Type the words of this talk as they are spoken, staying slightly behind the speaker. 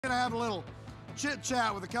Gonna have a little chit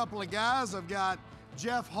chat with a couple of guys. I've got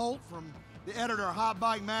Jeff Holt from the editor of Hot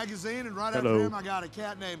Bike Magazine, and right after him I got a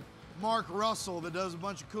cat named Mark Russell that does a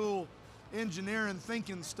bunch of cool engineering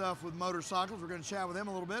thinking stuff with motorcycles. We're going to chat with him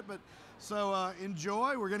a little bit, but so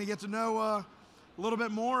enjoy. We're going to get to know a little bit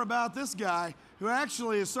more about this guy who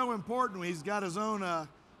actually is so important. He's got his own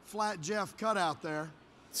Flat Jeff cutout there.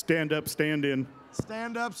 Stand up, stand in.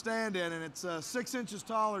 Stand up, stand in, and it's 6 inches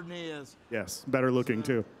taller than he is. Yes, better looking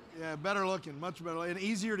too. Yeah, better looking, much better, and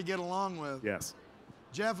easier to get along with. Yes.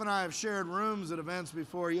 Jeff and I have shared rooms at events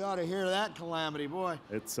before. You ought to hear that calamity, boy.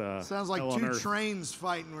 It's sounds like two trains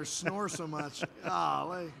fighting or snore so much.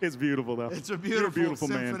 Golly. It's beautiful though. It's a beautiful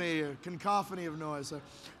symphony, a cacophony of noise. So,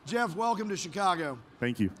 Jeff, welcome to Chicago.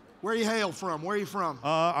 Thank you. Where you hail from? Where are you from?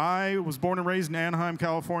 I was born and raised in Anaheim,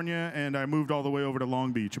 California, and I moved all the way over to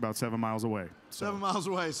Long Beach, about 7 miles away. So. 7 miles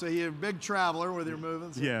away, so you're a big traveler with your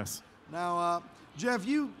moving. So. Yes. Now, Jeff,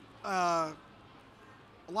 you, a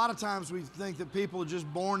lot of times we think that people are just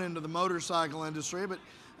born into the motorcycle industry, but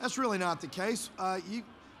that's really not the case.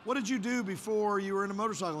 What did you do before you were in the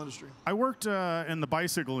motorcycle industry? I worked in the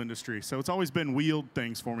bicycle industry, so it's always been wheeled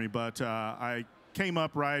things for me, but I came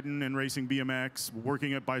up riding and racing BMX,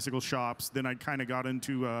 working at bicycle shops. Then I kind of got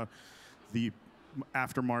into the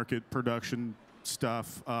aftermarket production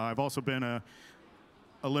stuff. I've also been a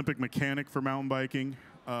Olympic mechanic for mountain biking.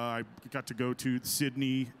 I got to go to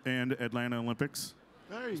Sydney and Atlanta Olympics.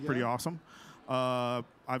 There you go. It's pretty awesome.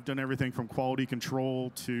 I've done everything from quality control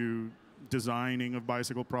to designing of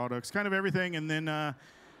bicycle products, kind of everything. And then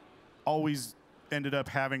always ended up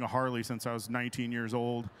having a Harley since I was 19 years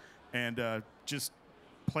old. And just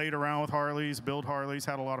played around with Harleys, built Harleys,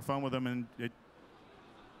 had a lot of fun with them, and it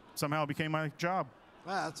somehow became my job.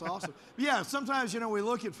 Wow, that's awesome. Yeah, sometimes, you know, we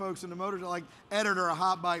look at folks in the motor, like editor of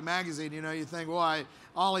Hot Bike Magazine, you know, you think, well,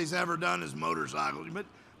 all he's ever done is motorcycles.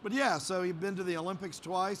 But yeah, so you've been to the Olympics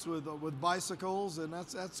twice with bicycles, and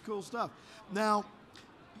that's cool stuff. Now,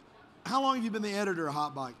 how long have you been the editor of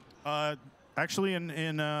Hot Bike? Actually,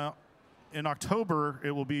 in October,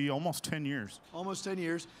 it will be almost 10 years. Almost 10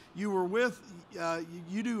 years. You were with,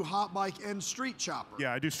 you do Hot Bike and Street Chopper.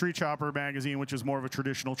 Yeah, I do Street Chopper magazine, which is more of a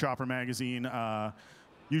traditional chopper magazine.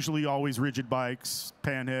 Usually always rigid bikes,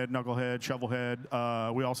 panhead, knucklehead,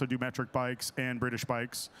 shovelhead. We also do metric bikes and British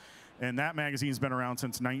bikes. And that magazine's been around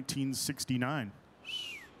since 1969.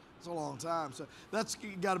 It's a long time. So that's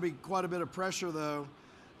got to be quite a bit of pressure, though.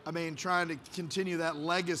 I mean, trying to continue that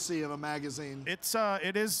legacy of a magazine.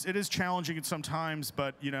 It is challenging sometimes,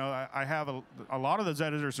 but you know, I have a lot of those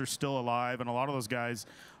editors are still alive, and a lot of those guys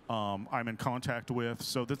I'm in contact with.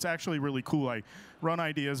 So that's actually really cool. I run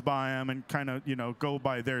ideas by them and kind of, you know, go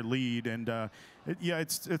by their lead. And yeah,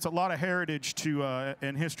 it's a lot of heritage to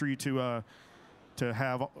and history to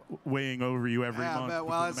have weighing over you every month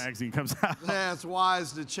before the magazine comes out. Yeah, it's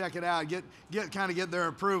wise to check it out, get their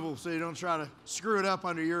approval, so you don't try to screw it up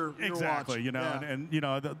under your exactly watch. You know, yeah. and you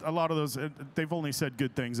know, a lot of those they've only said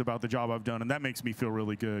good things about the job I've done, and that makes me feel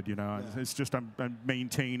really good. You know, yeah. It's just I'm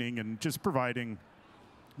maintaining and just providing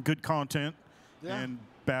good content and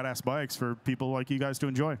badass bikes for people like you guys to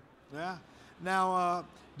enjoy. Yeah. Now,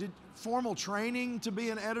 did formal training to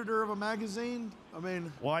be an editor of a magazine? I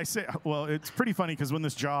mean, well, it's pretty funny because when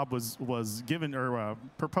this job was given or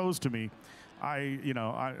proposed to me,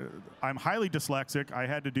 I'm highly dyslexic. I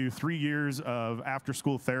had to do 3 years of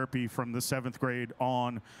after-school therapy from the 7th grade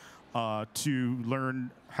on to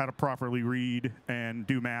learn how to properly read and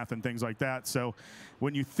do math and things like that. So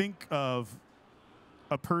when you think of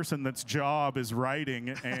a person that's job is writing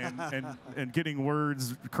and getting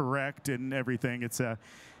words correct and everything, it's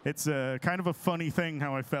a kind of a funny thing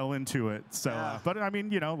how I fell into it. So, yeah. But I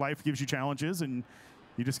mean, you know, life gives you challenges, and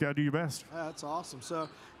you just got to do your best. Yeah, that's awesome. So,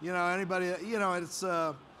 you know, anybody, you know, it's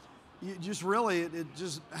you just really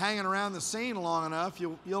just hanging around the scene long enough,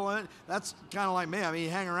 you'll. That's kind of like me. I mean, you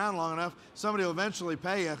hang around long enough, somebody will eventually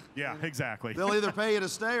pay you. Yeah, exactly. They'll either pay you to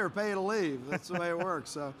stay or pay you to leave. That's the way it works.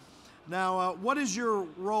 So. Now, what is your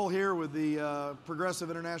role here with the Progressive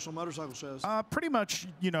International Motorcycle Shows? Pretty much,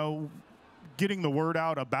 you know, getting the word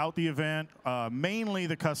out about the event, mainly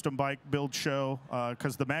the custom bike build show,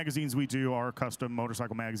 because the magazines we do are custom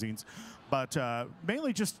motorcycle magazines. But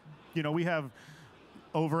mainly just, you know, we have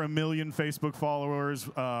over 1 million Facebook followers,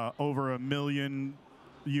 over 1 million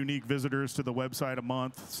unique visitors to the website a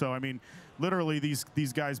month. So, I mean, literally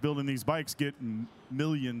these guys building these bikes get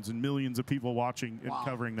millions and millions of people watching and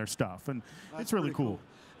covering their stuff. And it's really cool.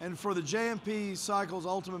 And for the JMP Cycles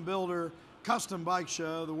Ultimate Builder Custom Bike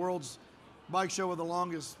Show, the world's bike show with the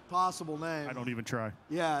longest possible name. I don't even try.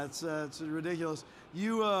 Yeah, it's ridiculous.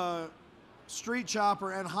 You Street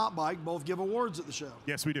Chopper and Hot Bike both give awards at the show.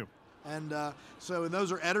 Yes, we do. And so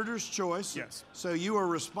those are editor's choice. Yes. So you are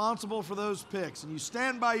responsible for those picks, and you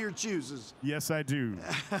stand by your chooses. Yes, I do.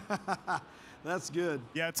 That's good.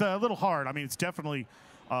 Yeah, it's a little hard. I mean, it's definitely,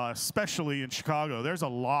 especially in Chicago, there's a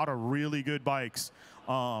lot of really good bikes,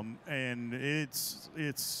 and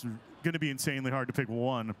it's going to be insanely hard to pick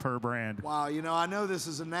one per brand. Wow, you know, I know this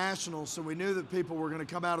is a national, so we knew that people were going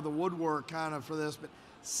to come out of the woodwork kind of for this, but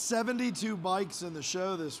 72 bikes in the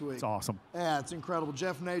show this week. It's awesome. Yeah, it's incredible.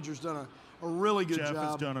 Jeff Nager's done a really good job. Jeff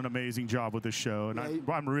has done an amazing job with this show, and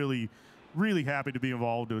yeah, I'm really, really happy to be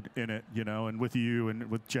involved in it, you know, and with you and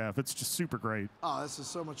with Jeff. It's just super great. Oh, this is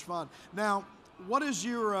so much fun. Now, what is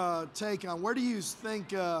your take on, where do you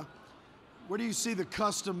think, where do you see the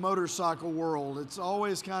custom motorcycle world? It's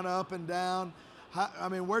always kind of up and down. I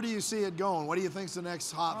mean, where do you see it going? What do you think's the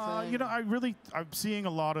next hot thing? You know, I'm seeing a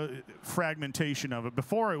lot of fragmentation of it.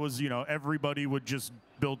 Before it was, you know, everybody would just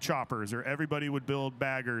build choppers or everybody would build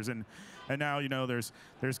baggers, and now, you know, there's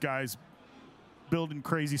guys building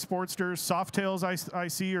crazy sportsters. Softails I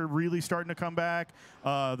see are really starting to come back.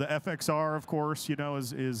 The FXR, of course, you know,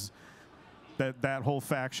 is that whole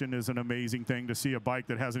faction is an amazing thing to see, a bike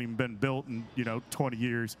that hasn't even been built in, you know, 20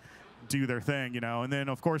 years. Do their thing, you know. And then,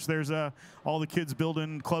 of course, there's all the kids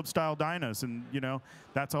building club-style dynas, and, you know,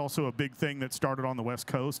 that's also a big thing that started on the West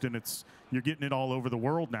Coast, and you're getting it all over the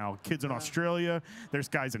world now. Kids in Australia, there's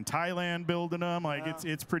guys in Thailand building them. Like,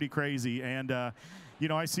 it's pretty crazy. And, you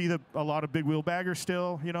know, I see a lot of big wheel baggers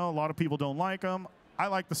still. You know, a lot of people don't like them. I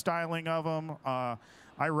like the styling of them.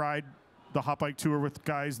 I ride the Hot Bike Tour with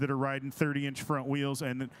guys that are riding 30-inch front wheels,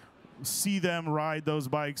 and see them ride those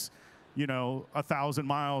bikes, you know, 1,000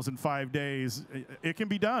 miles in 5 days. It can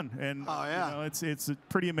be done, and you know, it's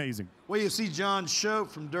pretty amazing. Well, you see John Schoep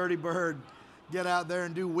from Dirty Bird get out there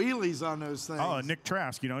and do wheelies on those things. Oh, Nick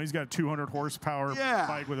Trask, you know, he's got a 200 horsepower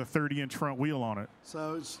bike with a 30-inch front wheel on it.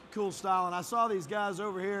 So it's cool style. And I saw these guys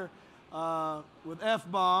over here with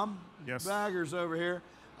F-Bomb, baggers over here.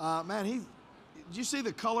 Man, did you see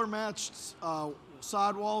the color matched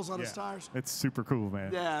sidewalls on his tires? It's super cool,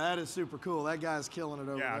 man. Yeah, that is super cool. That guy's killing it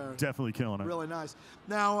over there. Yeah, definitely killing it. Really nice.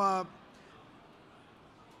 Now,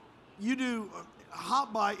 you do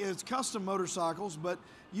Hot Bike, it's custom motorcycles, but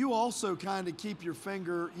you also kind of keep your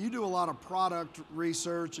finger, you do a lot of product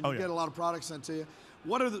research, and you get a lot of products sent to you.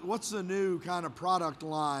 What's the new kind of product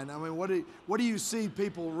line? I mean, what do you see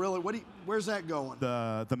people really, where's that going?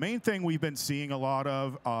 The main thing we've been seeing a lot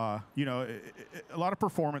of, you know, a lot of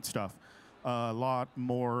performance stuff. A lot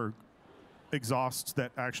more exhausts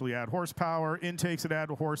that actually add horsepower, intakes that add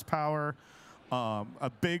horsepower.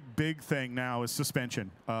 A big thing now is suspension.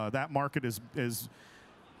 That market is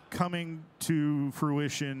coming to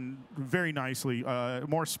fruition very nicely.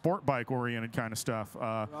 More sport bike oriented kind of stuff.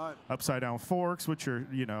 Upside down forks, which are,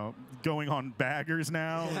 you know, going on baggers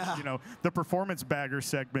now. Yeah. You know, the performance bagger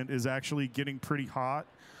segment is actually getting pretty hot.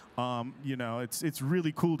 You know, it's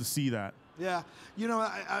really cool to see that. Yeah, you know,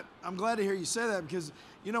 I'm glad to hear you say that, because,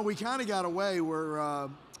 you know, we kind of got away where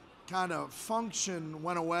kind of function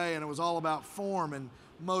went away and it was all about form and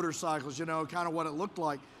motorcycles, you know, kind of what it looked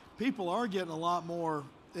like. People are getting a lot more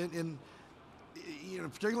in you know,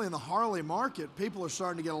 particularly in the Harley market, people are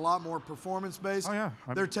starting to get a lot more performance-based. Oh, yeah.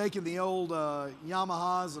 They're taking the old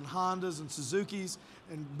Yamahas and Hondas and Suzukis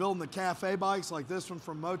and building the cafe bikes like this one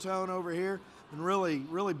from Motone over here, and really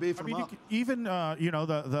beefing them up. Even you know,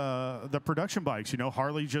 the production bikes. You know,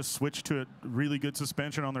 Harley just switched to a really good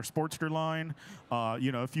suspension on their Sportster line.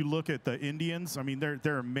 You know, if you look at the Indians, I mean,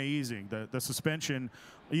 they're amazing. The suspension,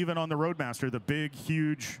 even on the Roadmaster, the big,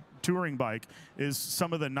 huge touring bike, is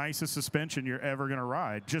some of the nicest suspension you're ever going to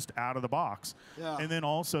ride, just out of the box. Yeah. And then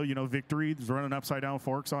also, you know, Victory is running upside down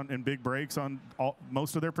forks and big brakes on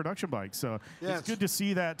most of their production bikes. So it's good to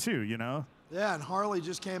see that too, you know. Yeah, and Harley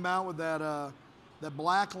just came out with that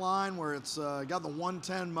black line where it's got the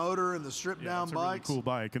 110 motor and the stripped down it's bikes. A really cool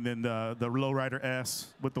bike, and then the Lowrider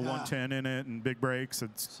S with the 110 in it and big brakes.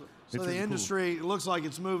 So the really industry, it looks like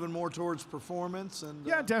it's moving more towards performance. And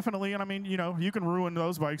yeah, definitely. And I mean, you know, you can ruin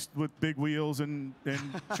those bikes with big wheels and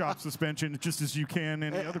chop suspension just as you can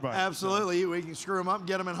any other bike. Absolutely. So we can screw them up and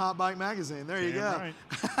get them in Hot Bike Magazine. There you go.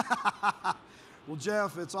 Right. Well,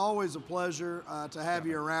 Jeff, it's always a pleasure to have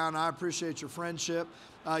you around. I appreciate your friendship.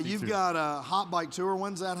 You've got a Hot Bike Tour.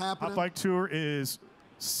 When's that happening? Hot Bike Tour is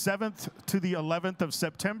 7th to the 11th of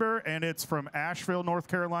September, and it's from Asheville, North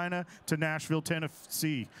Carolina to Nashville,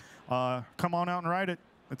 Tennessee. Come on out and ride it.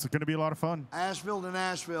 It's going to be a lot of fun. Asheville to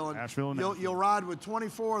Nashville. And Asheville and you'll ride with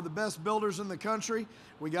 24 of the best builders in the country.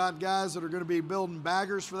 We got guys that are going to be building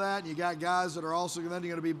baggers for that. And you got guys that are also then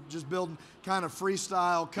going to be just building kind of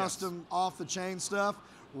freestyle, custom, off-the-chain stuff,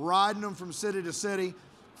 riding them from city to city.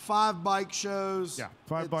 5 bike shows. Yeah,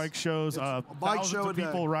 5 bike shows. Thousands of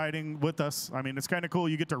people riding with us. I mean, it's kind of cool.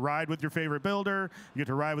 You get to ride with your favorite builder. You get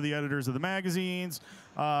to ride with the editors of the magazines.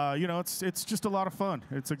 You know, it's just a lot of fun.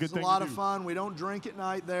 It's a good thing. It's a lot of fun. We don't drink at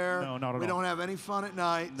night there. No, not at all. We don't have any fun at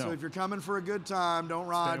night. No. So if you're coming for a good time, don't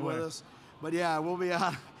ride with us. But yeah, we'll be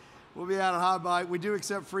out. We'll be out at High Bike. We do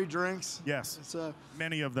accept free drinks. Yes. So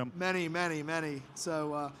many of them. Many.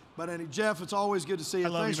 So, but Jeff, it's always good to see you.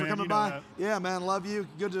 Thanks for coming by. Yeah, man, love you.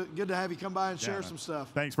 Good to have you come by and share some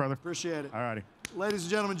stuff. Thanks, brother. Appreciate it. All righty. Ladies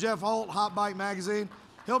and gentlemen, Jeff Holt, Hot Bike Magazine.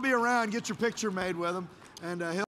 He'll be around. Get your picture made with him, and he'll.